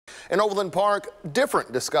In Overland Park,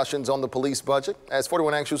 different discussions on the police budget. As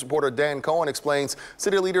 41 Action's reporter Dan Cohen explains,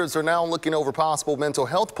 city leaders are now looking over possible mental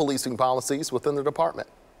health policing policies within the department.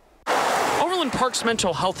 Overland Park's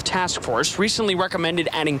Mental Health Task Force recently recommended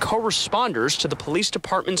adding co-responders to the police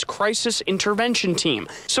department's crisis intervention team.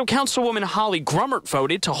 So Councilwoman Grummert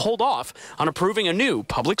voted to hold off on approving a new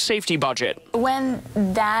public safety budget. When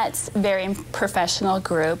that very professional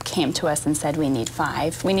group came to us and said we need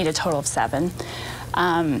 5, we need a total of 7.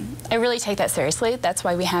 I really take that seriously. That's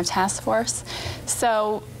why we have task force.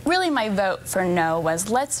 So really my vote for no was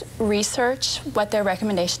let's research what their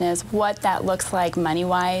recommendation is, what that looks like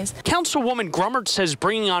money-wise. Councilwoman Grummert says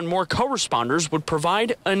bringing on more co-responders would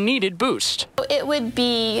provide a needed boost. It would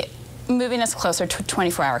be moving us closer to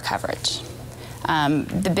 24-hour coverage.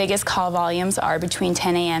 The biggest call volumes are between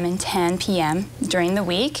 10 a.m. and 10 p.m. during the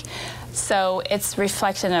week. So it's a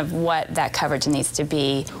reflection of what that coverage needs to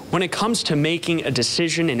be. When it comes to making a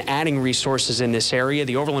decision and adding resources in this area,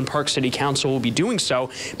 the Overland Park City Council will be doing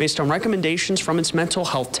so based on recommendations from its Mental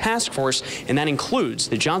Health Task Force, and that includes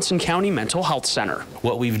the Johnson County Mental Health Center.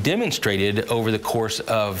 What we've demonstrated over the course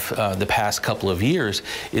of the past couple of years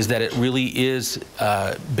is that it really is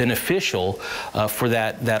beneficial for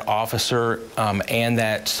that officer and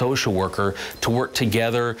that social worker to work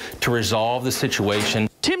together to resolve the situation.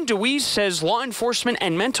 Tim DeWeese says law enforcement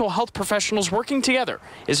and mental health professionals working together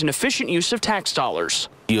is an efficient use of tax dollars.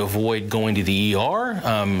 You avoid going to the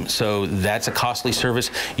ER, so that's a costly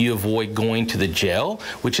service. You avoid going to the jail,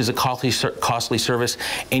 which is a costly service,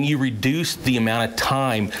 and you reduce the amount of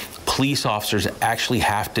time police officers actually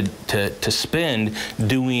have to spend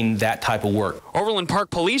doing that type of work. Overland Park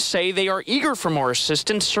Police say they are eager for more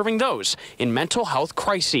assistance serving those in mental health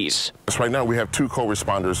crises. Right now we have 2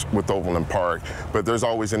 co-responders with Overland Park, but there's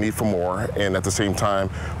always a need for more, and at the same time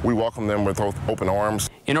we welcome them with open arms.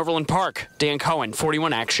 In Overland Park, Dan Cohen,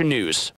 41 Action News.